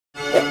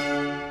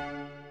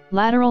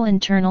Lateral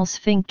internal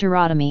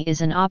sphincterotomy is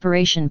an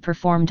operation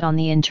performed on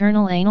the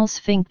internal anal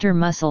sphincter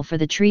muscle for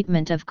the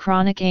treatment of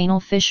chronic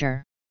anal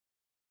fissure.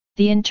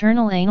 The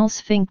internal anal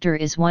sphincter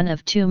is one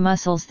of two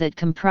muscles that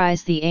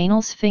comprise the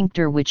anal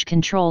sphincter, which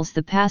controls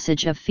the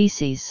passage of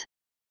feces.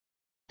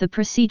 The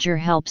procedure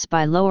helps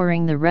by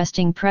lowering the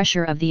resting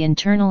pressure of the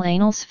internal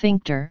anal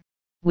sphincter,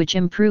 which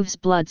improves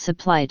blood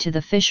supply to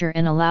the fissure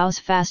and allows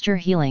faster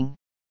healing.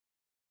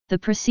 The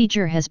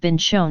procedure has been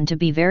shown to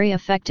be very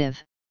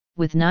effective,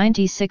 with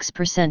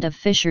 96% of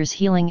fissures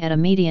healing at a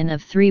median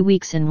of 3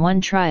 weeks in one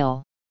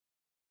trial.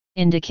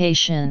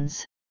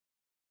 Indications: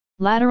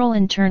 lateral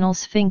internal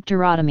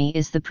sphincterotomy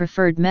is the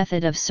preferred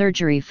method of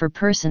surgery for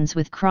persons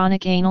with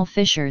chronic anal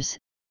fissures,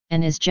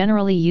 and is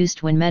generally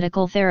used when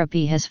medical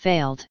therapy has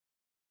failed.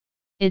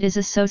 It is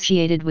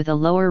associated with a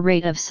lower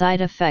rate of side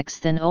effects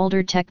than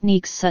older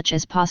techniques such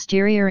as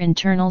posterior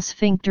internal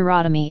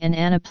sphincterotomy and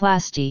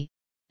anaplasty,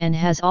 and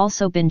has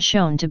also been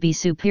shown to be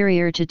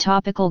superior to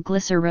topical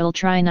glyceryl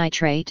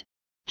trinitrate,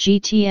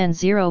 GTN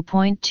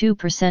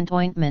 0.2%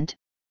 ointment,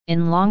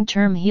 in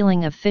long-term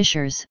healing of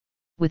fissures,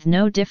 with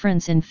no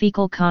difference in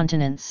fecal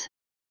continence.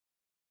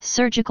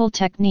 Surgical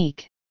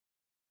technique: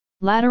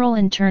 lateral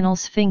internal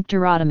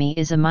sphincterotomy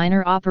is a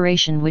minor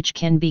operation which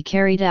can be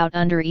carried out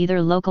under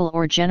either local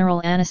or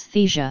general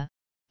anesthesia.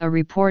 A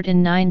report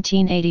in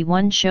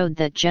 1981 showed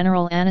that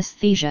general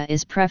anesthesia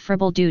is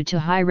preferable due to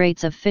high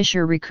rates of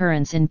fissure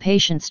recurrence in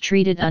patients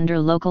treated under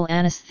local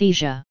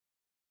anesthesia.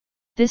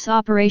 This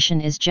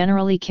operation is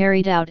generally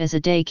carried out as a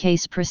day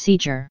case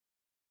procedure.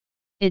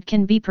 It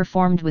can be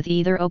performed with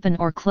either open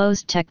or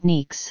closed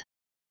techniques.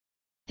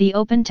 The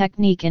open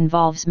technique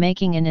involves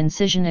making an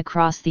incision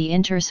across the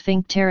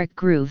intersphincteric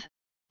groove,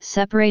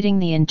 separating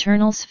the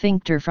internal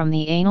sphincter from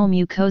the anal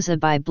mucosa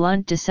by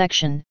blunt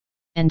dissection,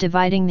 and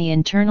dividing the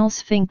internal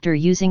sphincter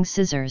using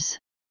scissors.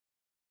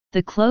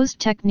 The closed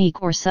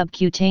technique or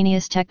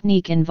subcutaneous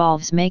technique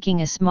involves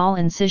making a small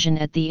incision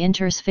at the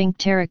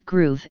intersphincteric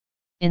groove,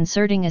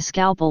 inserting a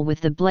scalpel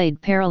with the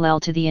blade parallel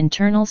to the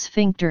internal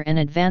sphincter and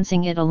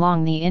advancing it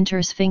along the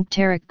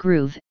intersphincteric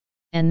groove,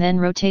 and then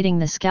rotating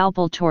the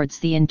scalpel towards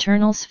the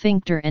internal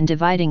sphincter and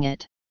dividing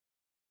it.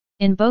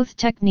 In both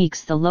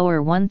techniques, the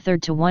lower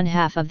 1/3 to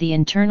 1/2 of the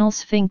internal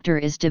sphincter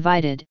is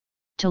divided,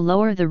 to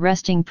lower the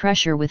resting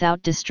pressure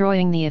without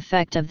destroying the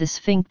effect of the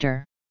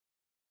sphincter.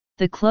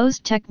 The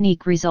closed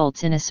technique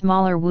results in a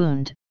smaller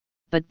wound,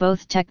 but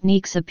both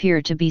techniques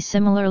appear to be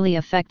similarly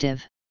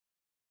effective.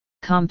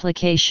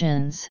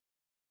 Complications: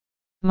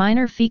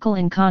 minor fecal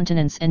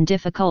incontinence and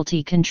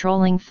difficulty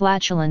controlling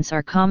flatulence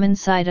are common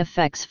side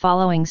effects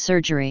following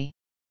surgery.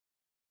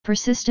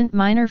 Persistent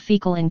minor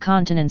fecal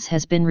incontinence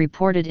has been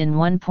reported in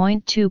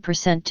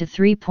 1.2% to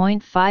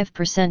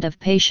 3.5% of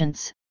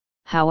patients.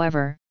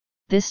 However,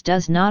 this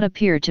does not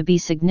appear to be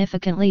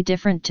significantly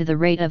different to the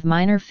rate of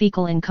minor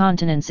fecal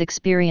incontinence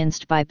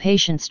experienced by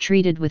patients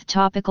treated with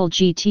topical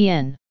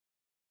GTN.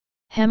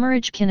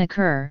 Hemorrhage can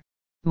occur,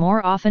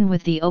 more often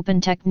with the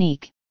open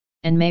technique,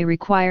 and may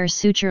require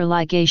suture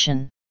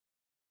ligation.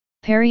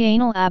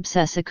 Perianal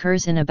abscess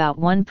occurs in about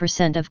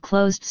 1% of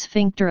closed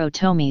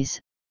sphincterotomies,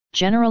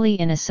 generally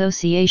in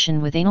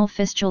association with anal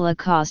fistula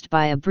caused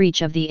by a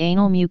breach of the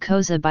anal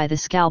mucosa by the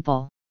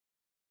scalpel.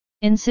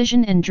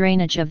 Incision and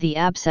drainage of the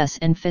abscess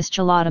and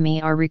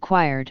fistulotomy are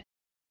required.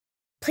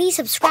 Please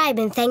subscribe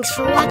and thanks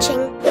for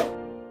watching.